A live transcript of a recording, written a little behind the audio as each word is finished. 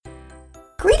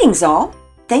Greetings all!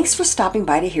 Thanks for stopping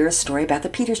by to hear a story about the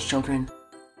Peters children.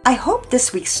 I hope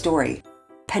this week's story,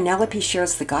 Penelope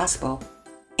Shares the Gospel,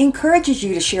 encourages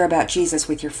you to share about Jesus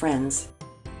with your friends.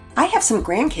 I have some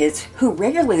grandkids who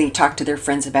regularly talk to their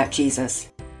friends about Jesus.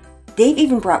 They've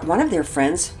even brought one of their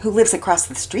friends, who lives across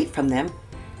the street from them,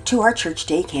 to our church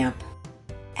day camp.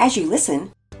 As you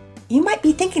listen, you might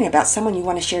be thinking about someone you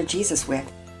want to share Jesus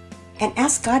with, and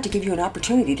ask God to give you an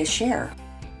opportunity to share.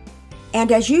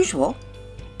 And as usual,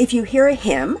 if you hear a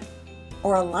hymn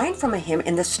or a line from a hymn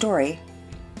in the story,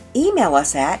 email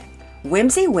us at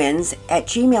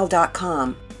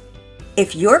whimsywins@gmail.com.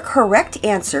 If your correct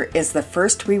answer is the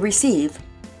first we receive,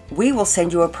 we will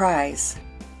send you a prize.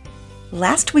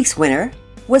 Last week's winner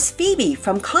was Phoebe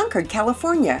from Concord,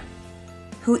 California,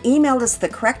 who emailed us the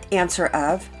correct answer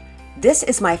of "This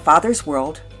is my Father's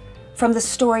World" from the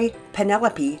story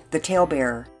Penelope the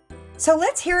Talebearer. So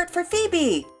let's hear it for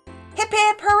Phoebe! Hip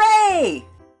hip hooray!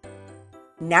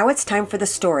 Now it's time for the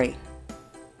story.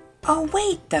 Oh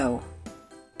wait though,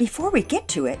 before we get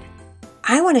to it,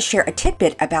 I want to share a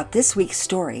tidbit about this week's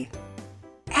story.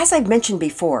 As I've mentioned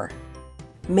before,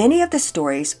 many of the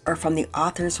stories are from the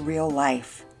author's real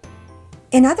life.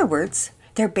 In other words,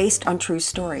 they're based on true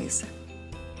stories.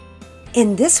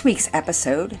 In this week's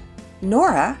episode,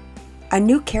 Nora, a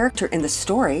new character in the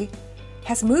story,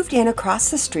 has moved in across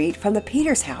the street from the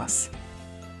Peters house.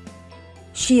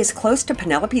 She is close to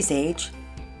Penelope's age,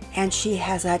 and she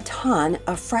has a ton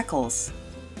of freckles.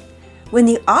 When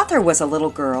the author was a little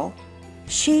girl,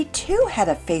 she too had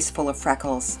a face full of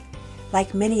freckles,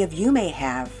 like many of you may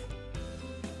have.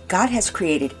 God has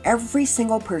created every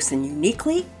single person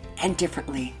uniquely and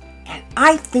differently, and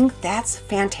I think that's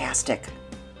fantastic.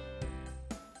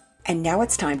 And now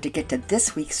it's time to get to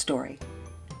this week's story.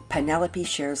 Penelope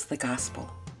Shares the Gospel.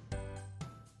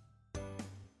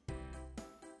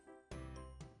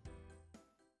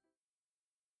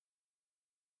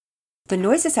 The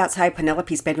noises outside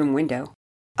Penelope's bedroom window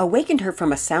awakened her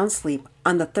from a sound sleep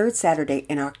on the third Saturday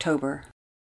in October.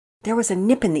 There was a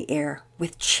nip in the air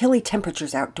with chilly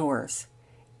temperatures outdoors.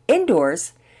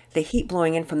 Indoors, the heat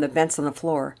blowing in from the vents on the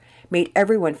floor made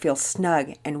everyone feel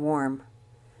snug and warm.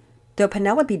 Though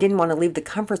Penelope didn't want to leave the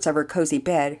comforts of her cozy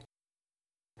bed,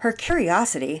 her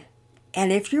curiosity,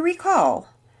 and if you recall,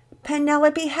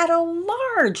 Penelope had a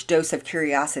large dose of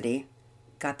curiosity,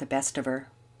 got the best of her.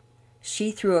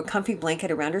 She threw a comfy blanket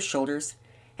around her shoulders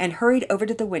and hurried over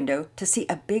to the window to see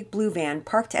a big blue van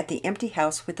parked at the empty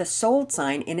house with a sold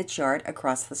sign in its yard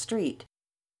across the street.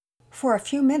 For a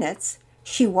few minutes,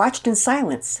 she watched in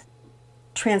silence,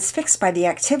 transfixed by the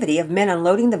activity of men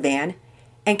unloading the van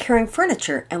and carrying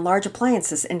furniture and large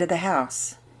appliances into the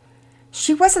house.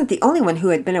 She wasn't the only one who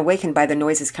had been awakened by the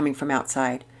noises coming from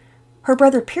outside. Her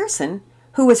brother Pearson,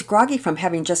 who was groggy from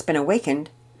having just been awakened,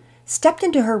 stepped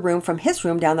into her room from his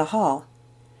room down the hall.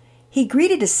 He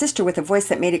greeted his sister with a voice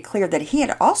that made it clear that he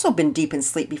had also been deep in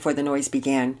sleep before the noise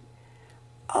began.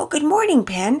 "Oh, good morning,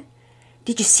 Pen.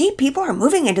 Did you see people are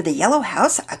moving into the yellow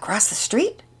house across the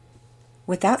street?"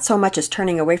 Without so much as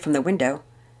turning away from the window,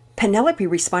 Penelope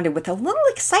responded with a little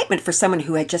excitement for someone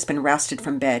who had just been rousted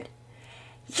from bed.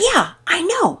 "Yeah, I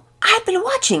know. I've been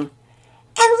watching.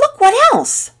 And look what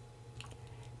else!"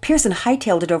 Pearson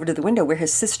hightailed it over to the window where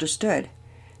his sister stood.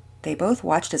 They both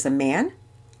watched as a man,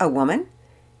 a woman,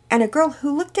 and a girl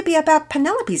who looked to be about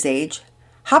Penelope's age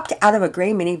hopped out of a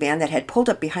gray minivan that had pulled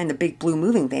up behind the big blue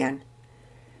moving van.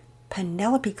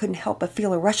 Penelope couldn't help but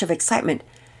feel a rush of excitement,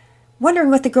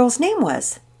 wondering what the girl's name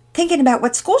was, thinking about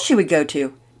what school she would go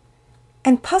to,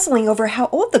 and puzzling over how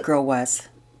old the girl was.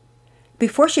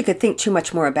 Before she could think too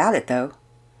much more about it, though,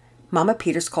 Mama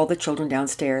Peters called the children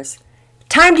downstairs.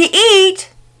 "Time to eat!"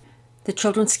 The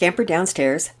children scampered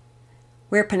downstairs,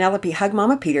 where Penelope hugged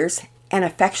Mama Peters and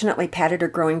affectionately patted her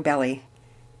growing belly.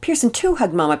 Pearson too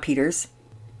hugged Mama Peters,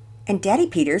 and Daddy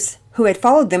Peters, who had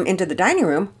followed them into the dining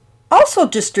room, also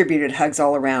distributed hugs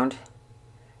all around.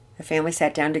 The family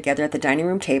sat down together at the dining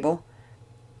room table,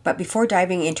 but before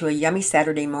diving into a yummy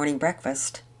Saturday morning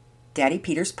breakfast, Daddy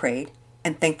Peters prayed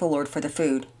and thanked the Lord for the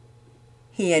food.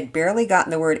 He had barely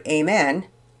gotten the word "Amen"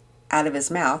 out of his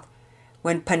mouth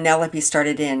when Penelope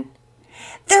started in.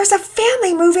 "There's a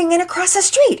family moving in across the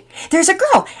street. There's a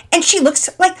girl, and she looks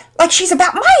like she's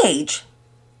about my age."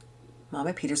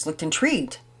 Mama Peters looked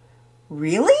intrigued.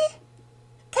 "Really?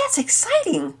 That's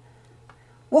exciting.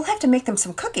 We'll have to make them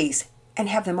some cookies and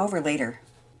have them over later."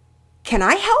 "Can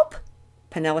I help?"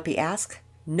 Penelope asked,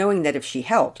 knowing that if she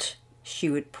helped, she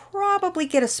would probably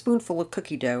get a spoonful of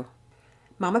cookie dough.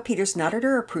 Mama Peters nodded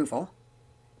her approval,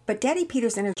 but Daddy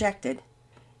Peters interjected.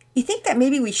 "You think that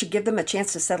maybe we should give them a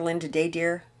chance to settle in today,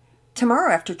 dear?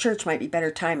 Tomorrow after church might be better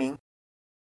timing."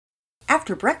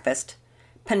 After breakfast,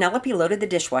 Penelope loaded the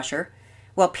dishwasher,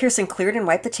 while Pearson cleared and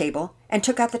wiped the table and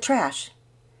took out the trash.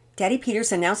 Daddy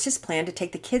Peters announced his plan to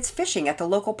take the kids fishing at the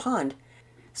local pond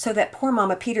so that poor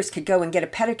Mama Peters could go and get a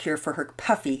pedicure for her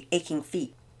puffy, aching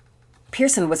feet.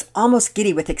 Pearson was almost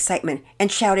giddy with excitement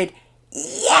and shouted,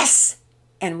 "Yes!"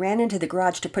 and ran into the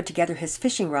garage to put together his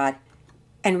fishing rod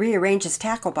and rearrange his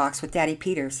tackle box with Daddy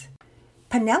Peters.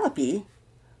 Penelope,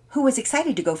 who was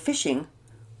excited to go fishing,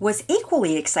 was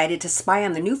equally excited to spy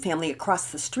on the new family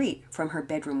across the street from her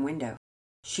bedroom window.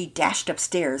 She dashed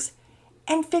upstairs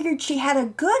and figured she had a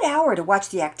good hour to watch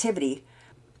the activity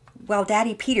while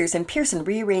Daddy Peters and Pearson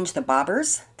rearranged the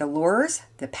bobbers, the lures,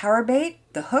 the power bait,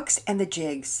 the hooks, and the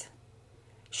jigs.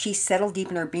 She settled deep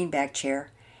in her beanbag chair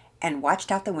and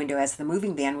watched out the window as the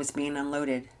moving van was being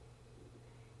unloaded.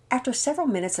 After several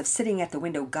minutes of sitting at the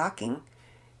window gawking,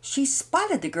 she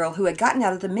spotted the girl who had gotten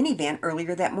out of the minivan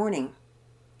earlier that morning.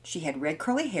 She had red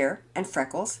curly hair and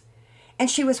freckles, and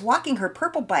she was walking her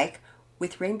purple bike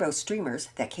with rainbow streamers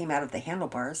that came out of the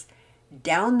handlebars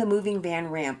down the moving van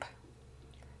ramp.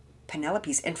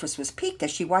 Penelope's interest was piqued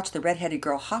as she watched the red-headed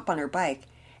girl hop on her bike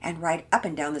and ride up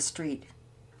and down the street.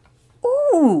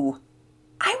 "Ooh,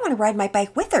 I want to ride my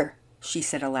bike with her," she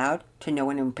said aloud to no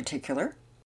one in particular.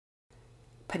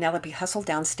 Penelope hustled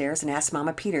downstairs and asked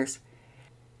Mama Peters,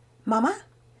 "Mama,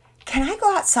 can I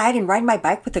go outside and ride my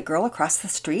bike with the girl across the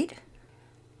street?"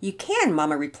 "You can,"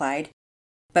 Mama replied,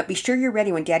 "but be sure you're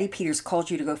ready when Daddy Peters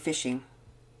calls you to go fishing."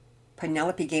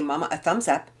 Penelope gave Mama a thumbs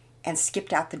up and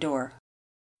skipped out the door.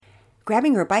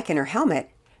 Grabbing her bike and her helmet,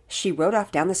 she rode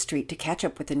off down the street to catch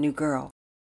up with the new girl.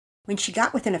 When she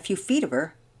got within a few feet of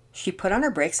her, she put on her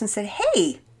brakes and said,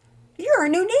 "Hey, you're our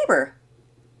new neighbor.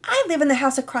 I live in the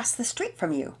house across the street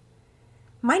from you.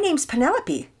 My name's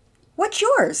Penelope. What's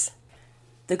yours?"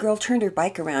 The girl turned her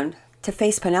bike around to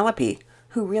face Penelope,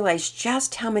 who realized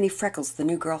just how many freckles the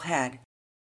new girl had.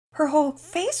 Her whole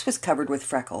face was covered with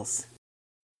freckles.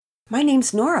 "My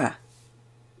name's Nora,"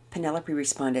 Penelope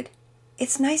responded.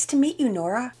 "It's nice to meet you,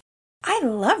 Nora. I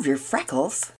love your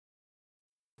freckles."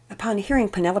 Upon hearing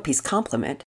Penelope's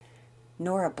compliment,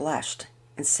 Nora blushed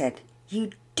and said,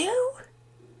 "You do?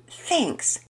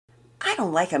 Thanks. I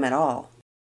don't like them at all."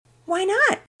 "Why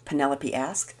not?" Penelope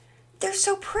asked. "They're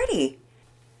so pretty.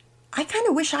 I kind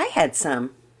of wish I had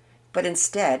some. But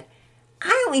instead,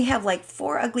 I only have like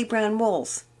 4 ugly brown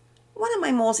moles. One of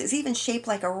my moles is even shaped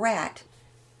like a rat.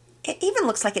 It even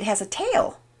looks like it has a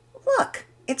tail. Look,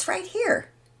 it's right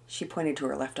here." She pointed to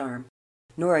her left arm.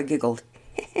 Nora giggled.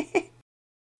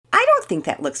 "I don't think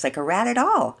that looks like a rat at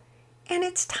all. And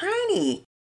it's tiny.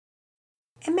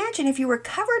 Imagine if you were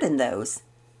covered in those.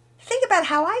 Think about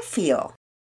how I feel."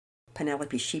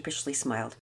 Penelope sheepishly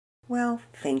smiled. "Well,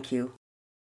 thank you."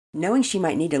 Knowing she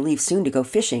might need to leave soon to go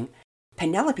fishing,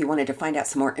 Penelope wanted to find out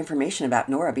some more information about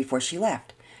Nora before she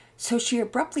left, so she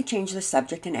abruptly changed the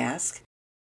subject and asked,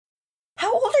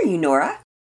 "How old are you, Nora?"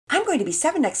 "I'm going to be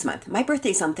 7 next month. My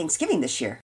birthday's on Thanksgiving this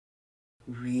year."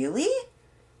 "Really?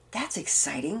 That's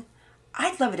exciting.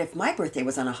 I'd love it if my birthday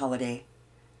was on a holiday."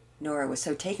 Nora was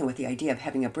so taken with the idea of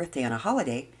having a birthday on a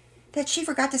holiday that she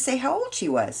forgot to say how old she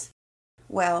was.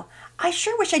 "Well, I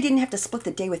sure wish I didn't have to split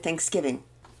the day with Thanksgiving.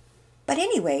 But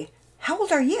anyway, how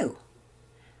old are you?"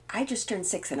 "I just turned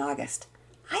 6 in August.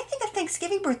 I think a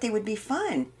Thanksgiving birthday would be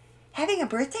fun. Having a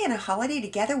birthday and a holiday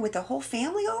together with the whole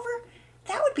family over,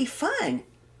 that would be fun."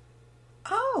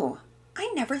 "Oh,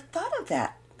 I never thought of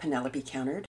that," Penelope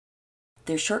countered.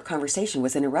 Their short conversation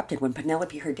was interrupted when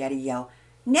Penelope heard Daddy yell,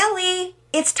 "Nellie,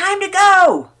 it's time to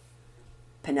go!"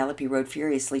 Penelope rode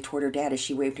furiously toward her dad as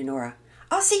she waved to Nora.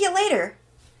 "I'll see you later."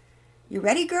 "You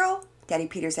ready, girl?" Daddy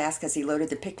Peters asked as he loaded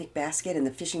the picnic basket and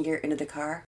the fishing gear into the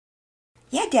car.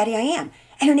 "Yeah, Daddy, I am.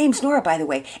 And her name's Nora, by the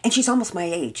way, and she's almost my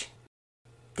age."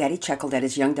 Daddy chuckled at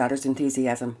his young daughter's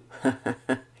enthusiasm.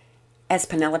 As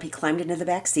Penelope climbed into the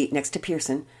back seat next to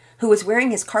Pearson, who was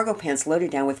wearing his cargo pants loaded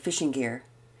down with fishing gear,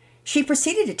 she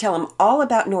proceeded to tell him all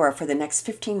about Nora for the next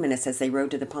 15 minutes as they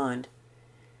rode to the pond.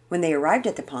 When they arrived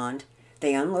at the pond,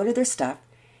 they unloaded their stuff,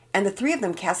 and the 3 of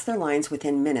them cast their lines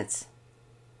within minutes.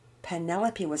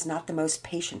 Penelope was not the most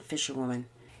patient fisherwoman.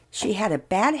 She had a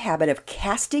bad habit of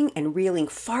casting and reeling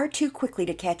far too quickly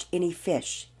to catch any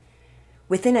fish.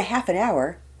 Within a half an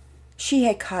hour, she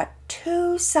had caught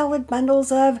 2 solid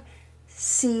bundles of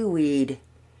seaweed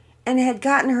and had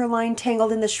gotten her line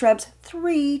tangled in the shrubs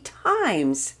 3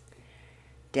 times.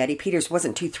 Daddy Peters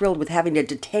wasn't too thrilled with having to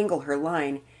detangle her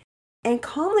line and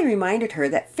calmly reminded her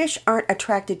that fish aren't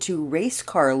attracted to race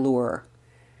car lure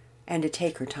and to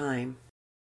take her time.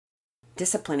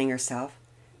 Disciplining herself,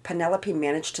 Penelope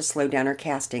managed to slow down her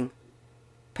casting,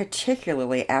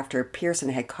 particularly after Pearson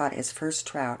had caught his first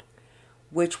trout,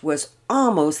 which was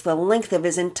almost the length of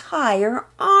his entire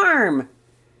arm.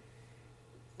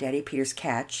 Daddy Peter's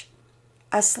catch,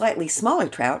 a slightly smaller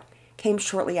trout, came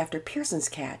shortly after Pearson's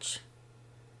catch.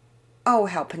 Oh,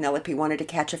 how Penelope wanted to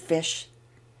catch a fish!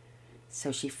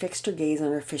 So she fixed her gaze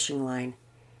on her fishing line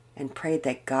and prayed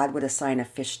that God would assign a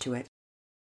fish to it.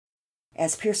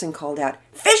 As Pearson called out,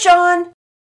 "Fish on!"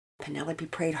 Penelope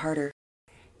prayed harder.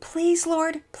 "Please,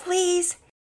 Lord, please!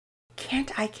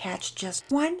 Can't I catch just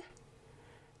one?"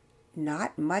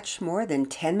 Not much more than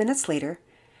 10 minutes later,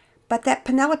 but that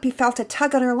Penelope felt a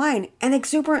tug on her line and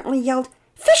exuberantly yelled,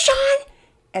 "Fish on!"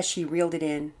 as she reeled it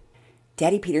in.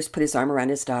 Daddy Peters put his arm around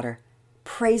his daughter.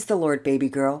 "Praise the Lord, baby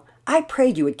girl. I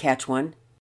prayed you would catch one."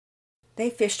 They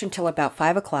fished until about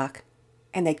 5 o'clock,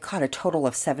 and they caught a total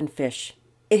of 7 fish.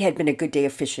 It had been a good day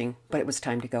of fishing, but it was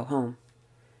time to go home.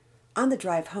 On the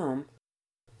drive home,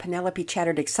 Penelope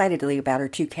chattered excitedly about her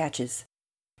 2 catches.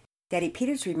 Daddy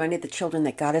Peters reminded the children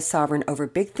that God is sovereign over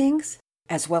big things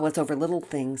as well as over little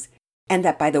things, and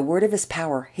that by the word of his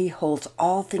power he holds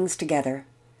all things together.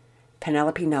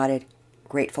 Penelope nodded,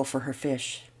 grateful for her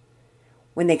fish.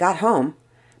 When they got home,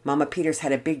 Mama Peters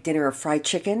had a big dinner of fried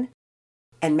chicken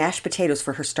and mashed potatoes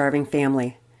for her starving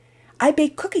family. "I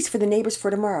baked cookies for the neighbors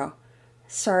for tomorrow.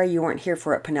 Sorry you weren't here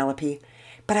for it, Penelope,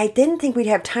 but I didn't think we'd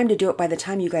have time to do it by the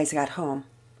time you guys got home."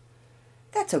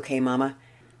 "That's okay, Mama.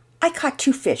 I caught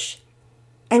 2 fish,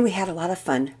 and we had a lot of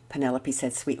fun," Penelope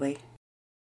said sweetly.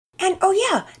 "And oh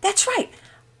yeah, that's right.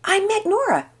 I met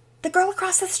Nora, the girl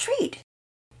across the street."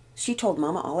 She told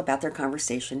Mama all about their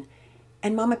conversation,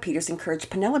 and Mama Peters encouraged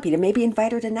Penelope to maybe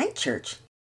invite her to night church.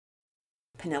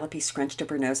 Penelope scrunched up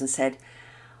her nose and said,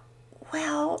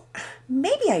 "Well,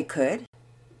 maybe I could."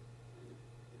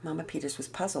 Mama Peters was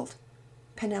puzzled.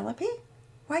 "Penelope?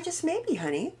 Why just maybe,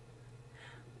 honey?"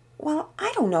 "Well,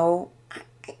 I don't know.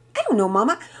 I don't know,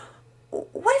 Mama.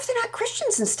 What if they're not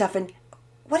Christians and stuff, and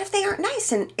what if they aren't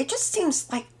nice, and it just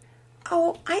seems like,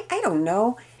 I don't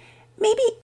know. Maybe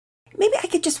I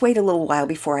could just wait a little while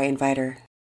before I invite her."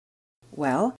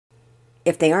 "Well,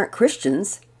 if they aren't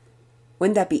Christians,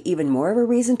 wouldn't that be even more of a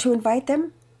reason to invite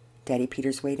them?" Daddy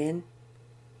Peters weighed in.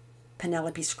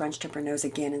 Penelope scrunched up her nose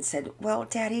again and said, "Well,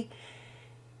 Daddy,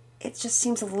 it just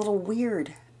seems a little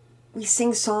weird. We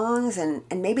sing songs, and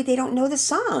maybe they don't know the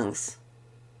songs."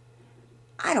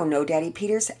 "I don't know, Daddy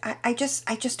Peters. I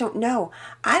just don't know.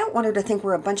 I don't want her to think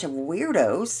we're a bunch of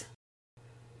weirdos."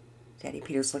 Daddy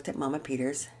Peters looked at Mama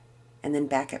Peters and then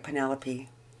back at Penelope.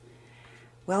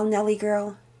 "Well, Nellie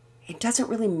girl, it doesn't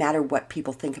really matter what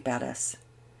people think about us.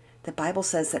 The Bible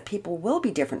says that people will be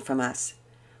different from us.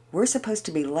 We're supposed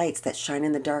to be lights that shine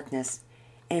in the darkness,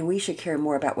 and we should care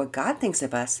more about what God thinks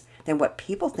of us than what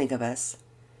people think of us."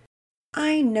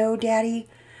 "I know, Daddy.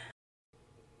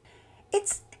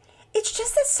 It's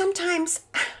just that sometimes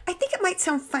I think it might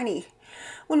sound funny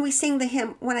when we sing the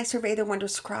hymn, 'When I Survey the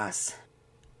Wondrous Cross.'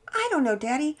 I don't know,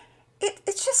 Daddy.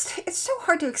 It's so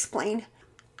hard to explain.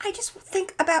 I just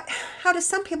think about how to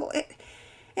some people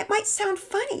it might sound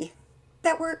funny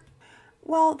that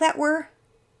we're,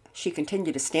 she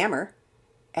continued to stammer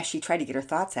as she tried to get her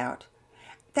thoughts out,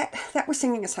 that we're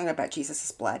singing a song about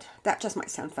Jesus' blood. That just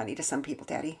might sound funny to some people,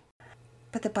 Daddy.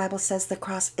 But the Bible says the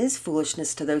cross is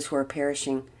foolishness to those who are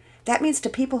perishing. That means to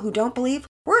people who don't believe,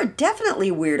 we're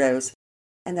definitely weirdos.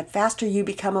 And the faster you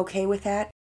become okay with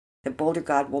that, the bolder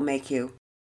God will make you.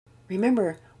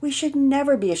 Remember, we should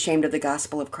never be ashamed of the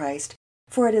gospel of Christ,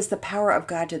 for it is the power of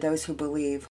God to those who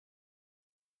believe."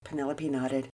 Penelope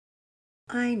nodded.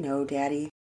 "I know, Daddy."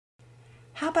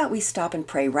 "How about we stop and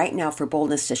pray right now for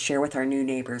boldness to share with our new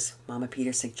neighbors?" Mama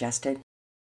Peters suggested.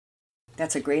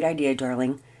 "That's a great idea,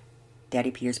 darling."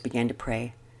 Daddy Peters began to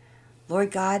pray.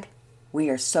 "Lord God, we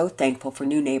are so thankful for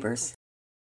new neighbors.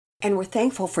 And we're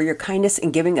thankful for your kindness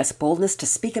in giving us boldness to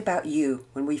speak about you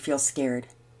when we feel scared.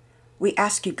 We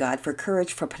ask you, God, for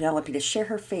courage for Penelope to share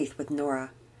her faith with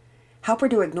Nora. Help her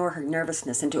to ignore her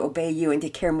nervousness and to obey you and to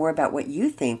care more about what you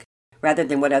think rather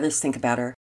than what others think about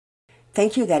her.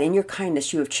 Thank you that in your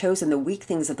kindness you have chosen the weak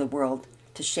things of the world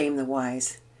to shame the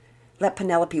wise. Let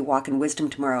Penelope walk in wisdom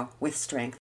tomorrow with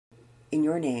strength. In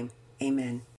your name,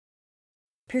 amen."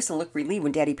 Pearson looked relieved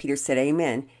when Daddy Peters said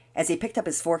amen, as he picked up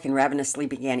his fork and ravenously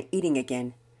began eating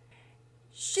again.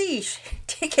 "Sheesh,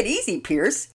 take it easy,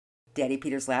 Pierce," Daddy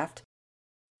Peters laughed.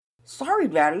 "Sorry,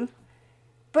 Daddy,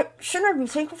 but shouldn't I be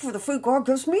thankful for the food God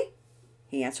gives me?"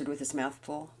 he answered with his mouth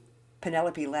full.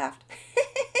 Penelope laughed,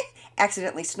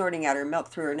 accidentally snorting out her milk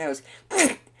through her nose,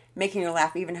 making her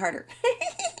laugh even harder.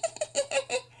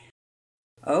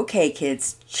 "Okay,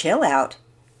 kids, chill out,"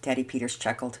 Daddy Peters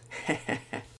chuckled.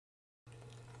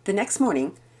 The next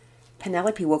morning,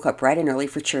 Penelope woke up bright and early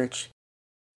for church.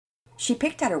 She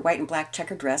picked out her white and black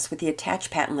checker dress with the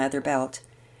attached patent leather belt.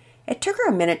 It took her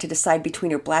a minute to decide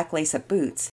between her black lace-up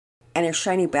boots and her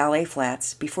shiny ballet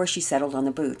flats before she settled on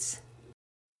the boots.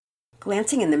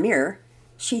 Glancing in the mirror,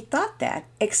 she thought that,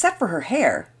 except for her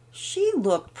hair, she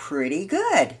looked pretty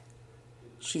good.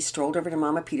 She strolled over to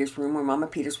Mama Peters' room where Mama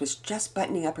Peters was just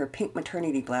buttoning up her pink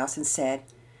maternity blouse and said,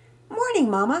 "Morning,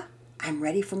 Mama. I'm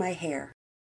ready for my hair."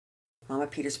 Mama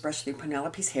Peters brushed through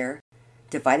Penelope's hair,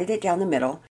 divided it down the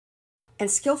middle, and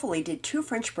skillfully did 2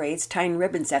 French braids tying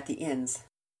ribbons at the ends.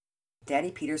 Daddy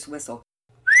Peters whistled.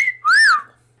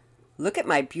 "Look at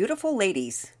my beautiful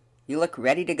ladies. You look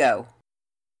ready to go."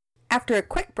 After a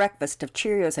quick breakfast of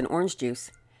Cheerios and orange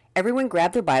juice, everyone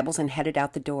grabbed their Bibles and headed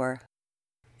out the door.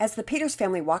 As the Peters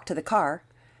family walked to the car,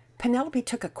 Penelope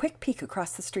took a quick peek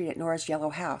across the street at Nora's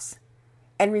yellow house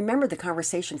and remembered the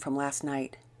conversation from last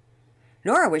night.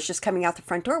 Nora was just coming out the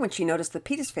front door when she noticed the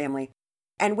Peters family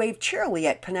and waved cheerily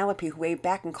at Penelope, who waved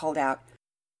back and called out,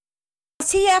 "I'll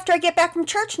see you after I get back from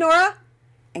church, Nora,"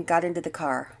 and got into the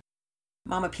car.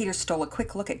 Mama Peters stole a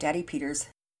quick look at Daddy Peters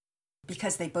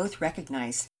because they both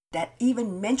recognized that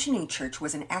even mentioning church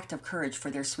was an act of courage for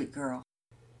their sweet girl.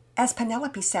 As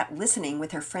Penelope sat listening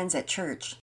with her friends at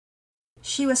church,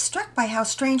 she was struck by how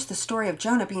strange the story of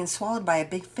Jonah being swallowed by a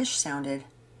big fish sounded.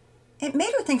 It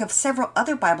made her think of several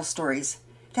other Bible stories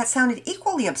that sounded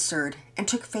equally absurd and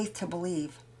took faith to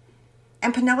believe.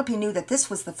 And Penelope knew that this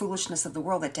was the foolishness of the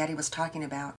world that Daddy was talking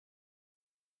about.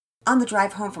 On the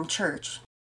drive home from church,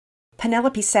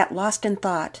 Penelope sat lost in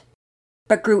thought,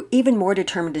 but grew even more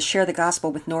determined to share the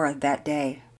gospel with Nora that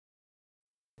day.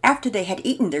 After they had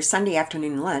eaten their Sunday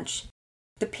afternoon lunch,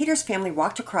 the Peters family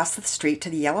walked across the street to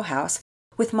the yellow house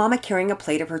with Mama carrying a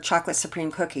plate of her chocolate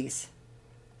supreme cookies.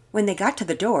 When they got to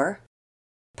the door,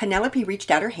 Penelope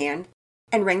reached out her hand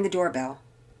and rang the doorbell.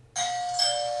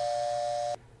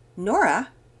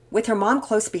 Nora, with her mom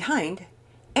close behind,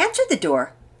 answered the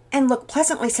door and looked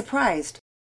pleasantly surprised.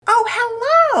 "Oh,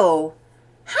 hello!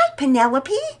 Hi,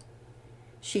 Penelope!"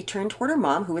 She turned toward her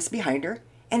mom, who was behind her,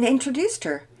 and introduced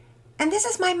her. "And this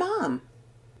is my mom."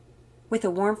 With a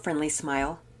warm, friendly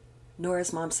smile,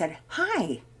 Nora's mom said,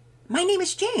 "Hi, my name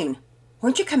is Jane.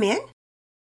 Won't you come in?"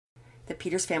 The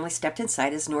Peters family stepped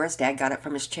inside as Nora's dad got up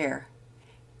from his chair.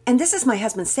 "And this is my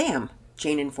husband, Sam,"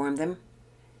 Jane informed them.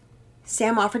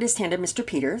 Sam offered his hand to Mr.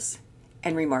 Peters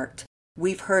and remarked,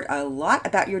 "We've heard a lot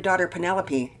about your daughter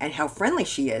Penelope and how friendly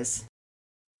she is."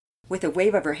 With a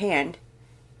wave of her hand,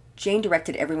 Jane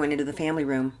directed everyone into the family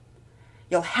room.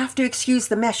 "You'll have to excuse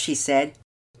the mess," she said,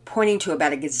 pointing to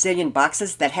about a gazillion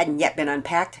boxes that hadn't yet been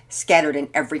unpacked, scattered in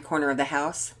every corner of the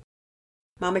house.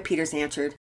 Mama Peters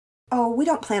answered, "Oh, we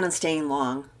don't plan on staying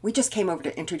long. We just came over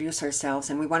to introduce ourselves,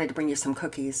 and we wanted to bring you some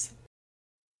cookies."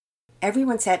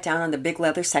 Everyone sat down on the big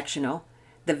leather sectional,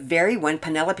 the very one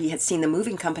Penelope had seen the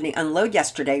moving company unload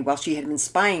yesterday while she had been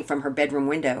spying from her bedroom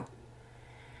window.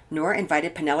 Nora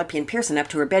invited Penelope and Pearson up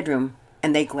to her bedroom,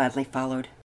 and they gladly followed.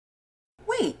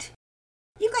 "Wait,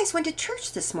 you guys went to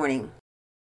church this morning.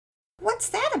 What's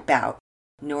that about?"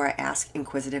 Nora asked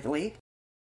inquisitively.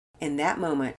 In that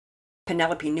moment,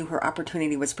 Penelope knew her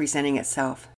opportunity was presenting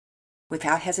itself.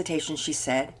 Without hesitation, she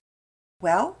said,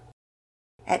 "Well,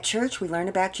 at church we learn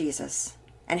about Jesus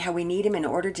and how we need him in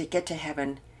order to get to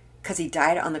heaven because he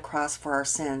died on the cross for our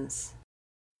sins."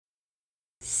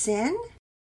 "Sin?"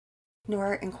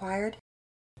 Nora inquired.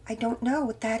 "I don't know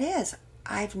what that is.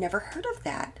 I've never heard of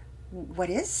that. What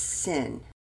is sin?"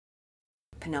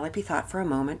 Penelope thought for a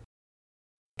moment,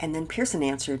 and then Pearson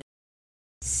answered,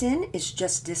 "Sin is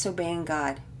just disobeying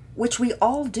God, which we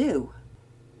all do."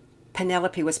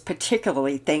 Penelope was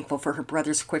particularly thankful for her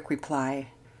brother's quick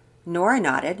reply. Nora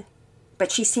nodded,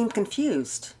 but she seemed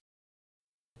confused.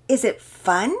 "Is it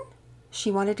fun?"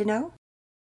 she wanted to know.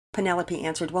 Penelope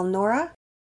answered, "Well, Nora,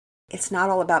 it's not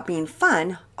all about being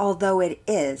fun, although it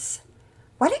is.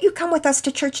 Why don't you come with us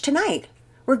to church tonight?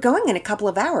 We're going in a couple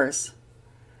of hours."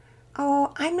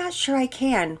 "Oh, I'm not sure I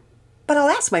can, but I'll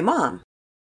ask my mom."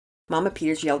 Mama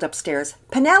Peters yelled upstairs,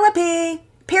 "Penelope!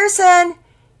 Pearson!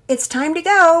 It's time to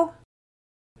go!"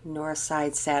 Nora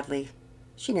sighed sadly.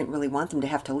 She didn't really want them to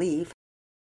have to leave.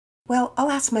 "Well, I'll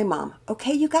ask my mom.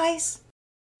 Okay, you guys?"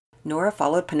 Nora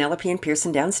followed Penelope and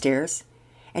Pearson downstairs,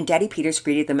 and Daddy Peters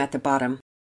greeted them at the bottom.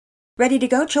 "Ready to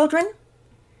go, children?"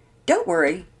 "Don't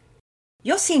worry.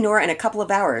 You'll see Nora in a couple of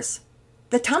hours.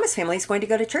 The Thomas family is going to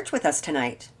go to church with us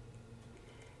tonight."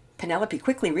 Penelope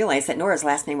quickly realized that Nora's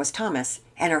last name was Thomas,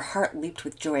 and her heart leaped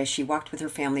with joy as she walked with her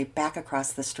family back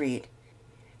across the street.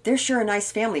 "They're sure a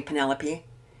nice family, Penelope.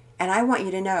 And I want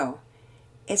you to know,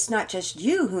 it's not just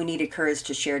you who needed courage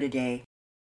to share today.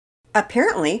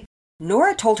 Apparently,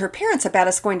 Nora told her parents about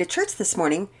us going to church this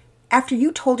morning, after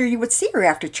you told her you would see her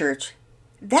after church.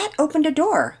 That opened a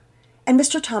door, and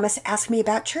Mr. Thomas asked me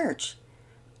about church.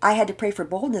 I had to pray for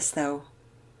boldness, though."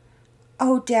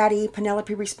 "Oh, Daddy,"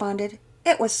 Penelope responded,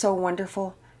 "it was so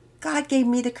wonderful. God gave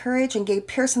me the courage and gave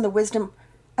Pearson the wisdom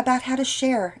about how to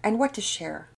share and what to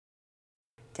share."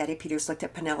 Daddy Peters looked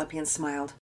at Penelope and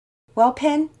smiled. "Well,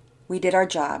 Pen, we did our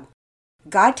job.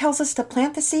 God tells us to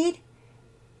plant the seed,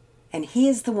 and He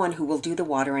is the one who will do the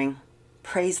watering.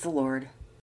 Praise the Lord."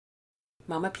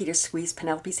 Mama Peters squeezed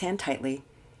Penelope's hand tightly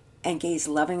and gazed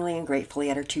lovingly and gratefully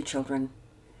at her two children.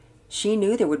 She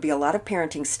knew there would be a lot of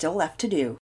parenting still left to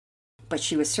do, but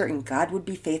she was certain God would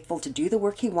be faithful to do the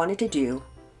work He wanted to do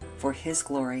for His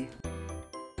glory.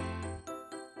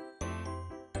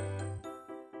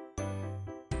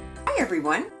 Hi,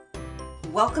 everyone.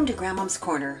 Welcome to Grandmom's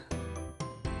Corner.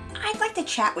 I'd like to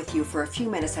chat with you for a few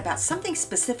minutes about something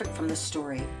specific from the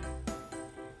story.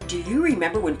 Do you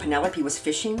remember when Penelope was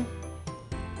fishing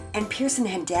and Pearson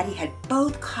and Daddy had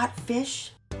both caught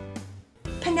fish?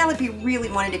 Penelope really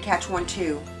wanted to catch one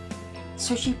too,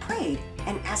 so she prayed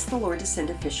and asked the Lord to send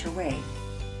a fish her way.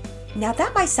 Now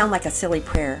that might sound like a silly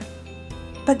prayer,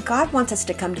 but God wants us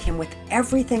to come to Him with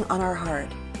everything on our heart,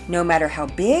 no matter how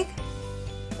big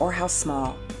or how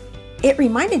small. It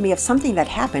reminded me of something that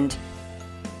happened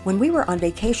when we were on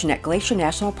vacation at Glacier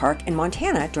National Park in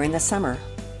Montana during the summer.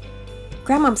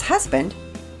 Grandmom's husband,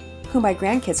 who my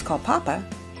grandkids call Papa,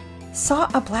 saw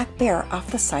a black bear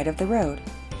off the side of the road.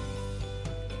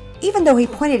 Even though he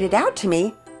pointed it out to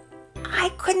me, I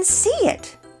couldn't see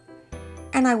it,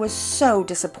 and I was so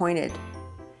disappointed.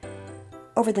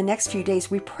 Over the next few days,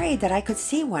 we prayed that I could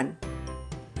see one.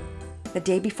 The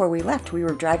day before we left, we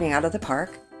were driving out of the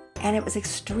park, and it was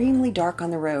extremely dark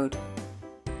on the road.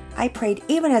 I prayed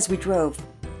even as we drove,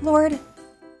 "Lord,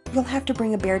 you'll have to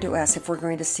bring a bear to us if we're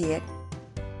going to see it,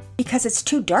 because it's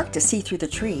too dark to see through the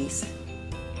trees."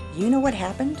 You know what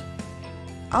happened?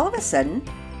 All of a sudden,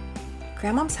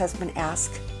 Grandmom's husband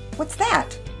asked, "What's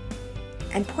that?"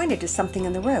 and pointed to something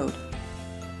in the road.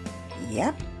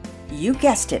 Yep, you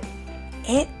guessed it.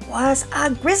 It was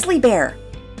a grizzly bear.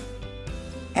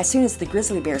 As soon as the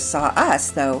grizzly bear saw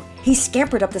us, though, he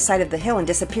scampered up the side of the hill and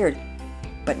disappeared,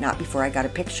 but not before I got a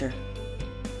picture.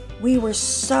 We were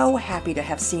so happy to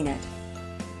have seen it.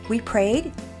 We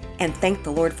prayed and thanked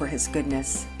the Lord for His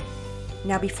goodness.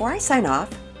 Now, before I sign off,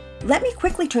 let me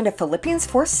quickly turn to Philippians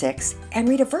 4:6 and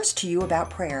read a verse to you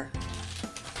about prayer.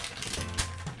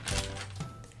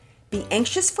 "Be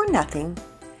anxious for nothing,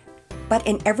 but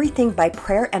in everything by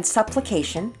prayer and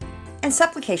supplication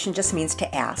just means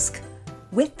to ask,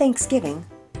 with thanksgiving,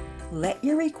 let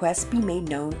your requests be made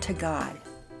known to God."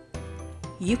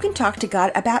 You can talk to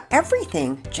God about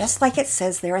everything, just like it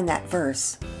says there in that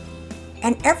verse.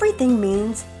 And everything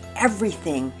means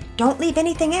everything. Don't leave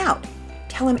anything out.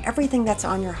 Tell Him everything that's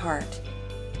on your heart.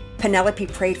 Penelope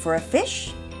prayed for a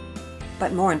fish,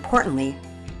 but more importantly,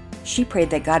 she prayed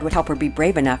that God would help her be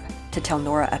brave enough to tell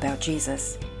Nora about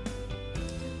Jesus.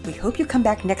 We hope you come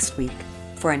back next week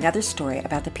for another story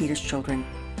about the Peters children.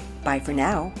 Bye for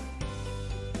now.